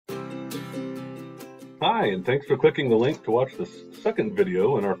Hi, and thanks for clicking the link to watch the second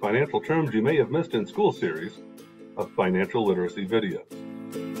video in our Financial Terms You May Have Missed in School series of financial literacy videos.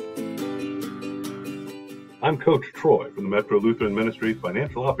 I'm Coach Troy from the Metro Lutheran Ministry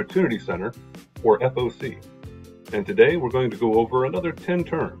Financial Opportunity Center, or FOC, and today we're going to go over another 10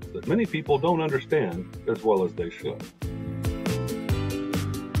 terms that many people don't understand as well as they should.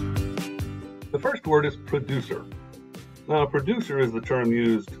 The first word is producer. Now, a producer is the term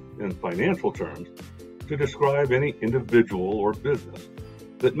used in financial terms to describe any individual or business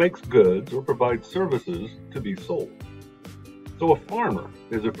that makes goods or provides services to be sold. So a farmer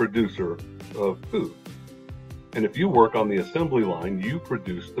is a producer of food. And if you work on the assembly line, you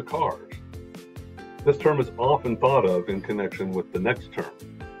produce the cars. This term is often thought of in connection with the next term,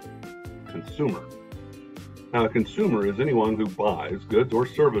 consumer. Now, a consumer is anyone who buys goods or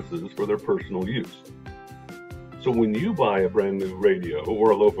services for their personal use. So when you buy a brand new radio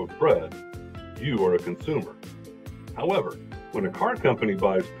or a loaf of bread, you are a consumer. However, when a car company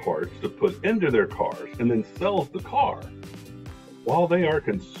buys parts to put into their cars and then sells the car, while they are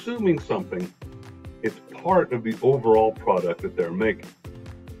consuming something, it's part of the overall product that they're making.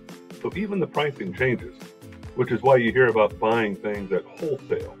 So even the pricing changes, which is why you hear about buying things at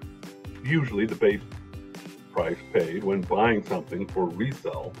wholesale. Usually the base price paid when buying something for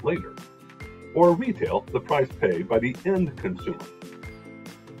resale later, or retail, the price paid by the end consumer.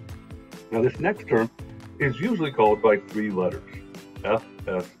 Now, this next term is usually called by three letters,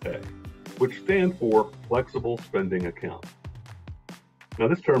 FSA, which stand for Flexible Spending Account. Now,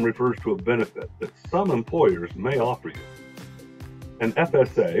 this term refers to a benefit that some employers may offer you. An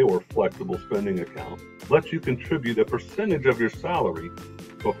FSA, or Flexible Spending Account, lets you contribute a percentage of your salary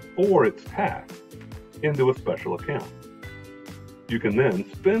before it's taxed into a special account. You can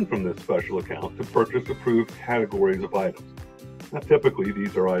then spend from this special account to purchase approved categories of items. Now, typically,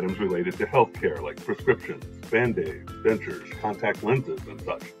 these are items related to healthcare, like prescriptions, Band-Aids, dentures, contact lenses, and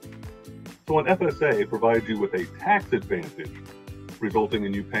such. So an FSA provides you with a tax advantage, resulting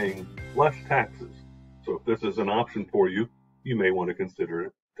in you paying less taxes. So if this is an option for you, you may want to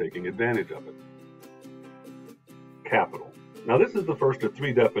consider taking advantage of it. Capital. Now, this is the first of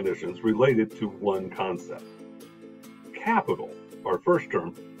three definitions related to one concept. Capital, our first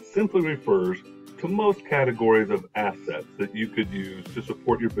term, simply refers to most categories of assets that you could use to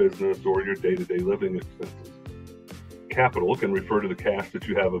support your business or your day-to-day living expenses. Capital can refer to the cash that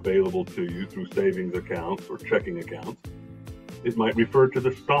you have available to you through savings accounts or checking accounts. It might refer to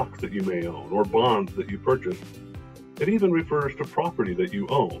the stocks that you may own or bonds that you purchase. It even refers to property that you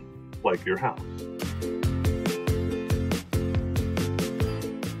own, like your house.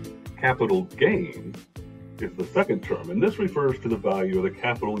 Capital gains is the second term, and this refers to the value of the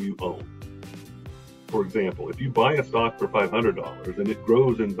capital you own. For example, if you buy a stock for $500 and it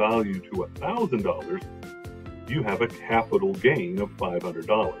grows in value to $1,000, you have a capital gain of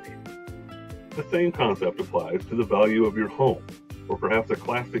 $500. The same concept applies to the value of your home, or perhaps a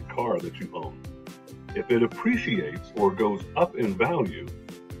classic car that you own. If it appreciates or goes up in value,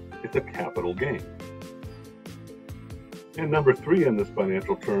 it's a capital gain. And number three in this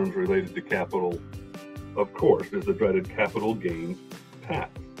financial terms related to capital, of course, is the dreaded capital gains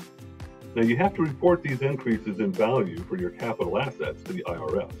tax. Now, you have to report these increases in value for your capital assets to the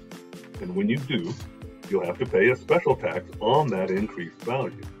IRS. And when you do, you'll have to pay a special tax on that increased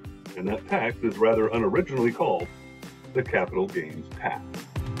value. And that tax is rather unoriginally called the capital gains tax.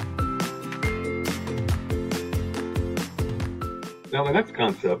 Now, the next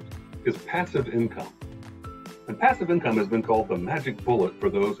concept is passive income. And passive income has been called the magic bullet for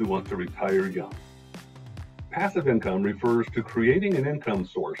those who want to retire young. Passive income refers to creating an income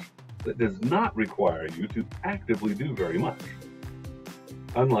source that does not require you to actively do very much.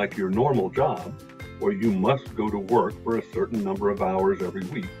 Unlike your normal job, where you must go to work for a certain number of hours every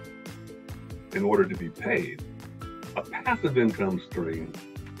week in order to be paid, a passive income stream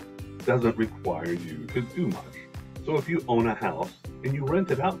doesn't require you to do much. So if you own a house and you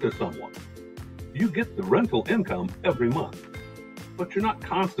rent it out to someone, you get the rental income every month, but you're not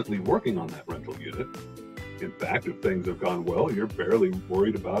constantly working on that rental unit. In fact, if things have gone well, you're barely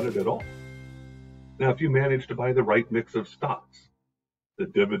worried about it at all. Now, if you manage to buy the right mix of stocks, the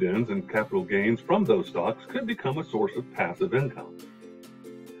dividends and capital gains from those stocks could become a source of passive income.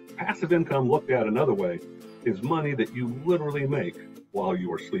 Passive income, looked at another way, is money that you literally make while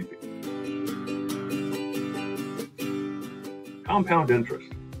you are sleeping. Compound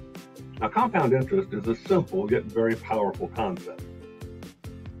interest. Now, compound interest is a simple yet very powerful concept.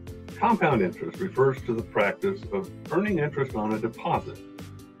 Compound interest refers to the practice of earning interest on a deposit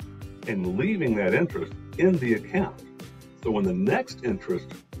and leaving that interest in the account. So when the next interest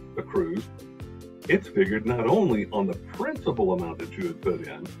accrues, It's figured not only on the principal amount that you had put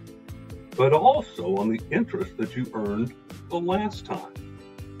in, but also on the interest that you earned the last time.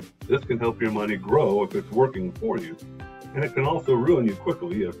 This can help your money grow if it's working for you, and it can also ruin you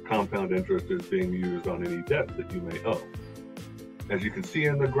quickly if compound interest is being used on any debt that you may owe. As you can see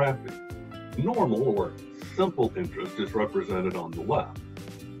in the graphic, normal or simple interest is represented on the left.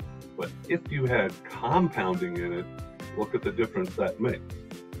 But if you had compounding in it, look at the difference that makes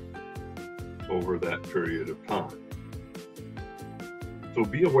over that period of time. So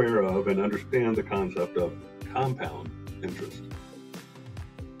be aware of and understand the concept of compound interest.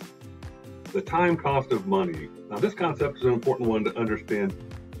 The time cost of money. Now, this concept is an important one to understand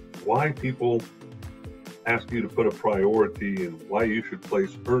why people ask you to put a priority and why you should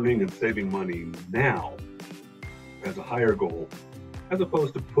place earning and saving money now as a higher goal, as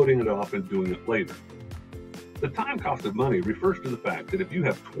opposed to putting it off and doing it later. The time cost of money refers to the fact that if you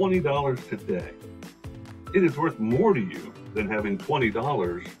have $20 today, it is worth more to you than having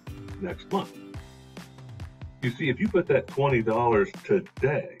 $20 next month. You see, if you put that $20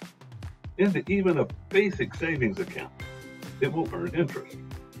 today into even a basic savings account, it will earn interest.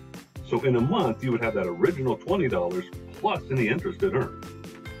 So in a month, you would have that original $20 plus any interest it earned.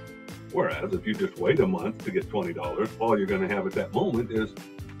 Whereas if you just wait a month to get $20, all you're going to have at that moment is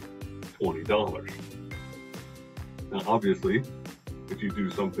 $20. Now, obviously, if you do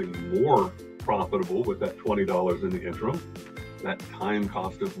something more profitable with that $20 in the interim, that time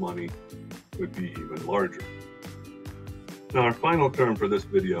cost of money would be even larger. Now, our final term for this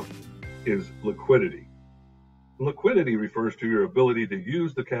video is liquidity. Liquidity refers to your ability to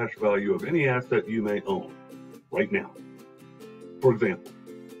use the cash value of any asset you may own right now. For example,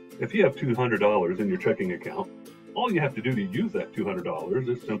 if you have $200 in your checking account, all you have to do to use that $200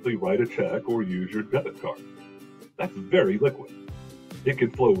 is simply write a check or use your debit card. That's very liquid. It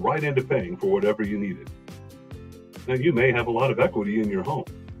could flow right into paying for whatever you needed. Now, you may have a lot of equity in your home.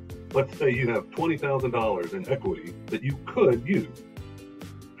 Let's say you have $20,000 in equity that you could use.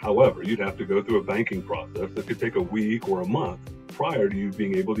 However, you'd have to go through a banking process that could take a week or a month prior to you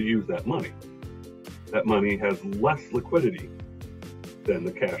being able to use that money. That money has less liquidity than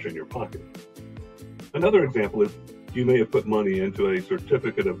the cash in your pocket. Another example is you may have put money into a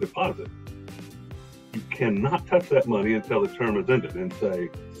certificate of deposit. You cannot touch that money until the term is ended in, say,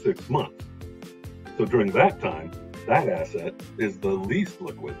 6 months. So during that time, that asset is the least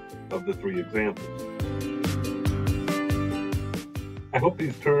liquid of the three examples. I hope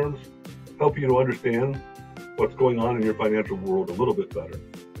these terms help you to understand what's going on in your financial world a little bit better.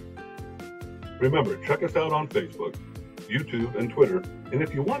 Remember, check us out on Facebook, YouTube, and Twitter. And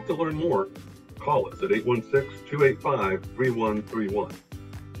if you want to learn more, call us at 816-285-3131.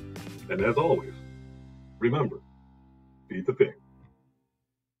 And as always, remember, feed the pig.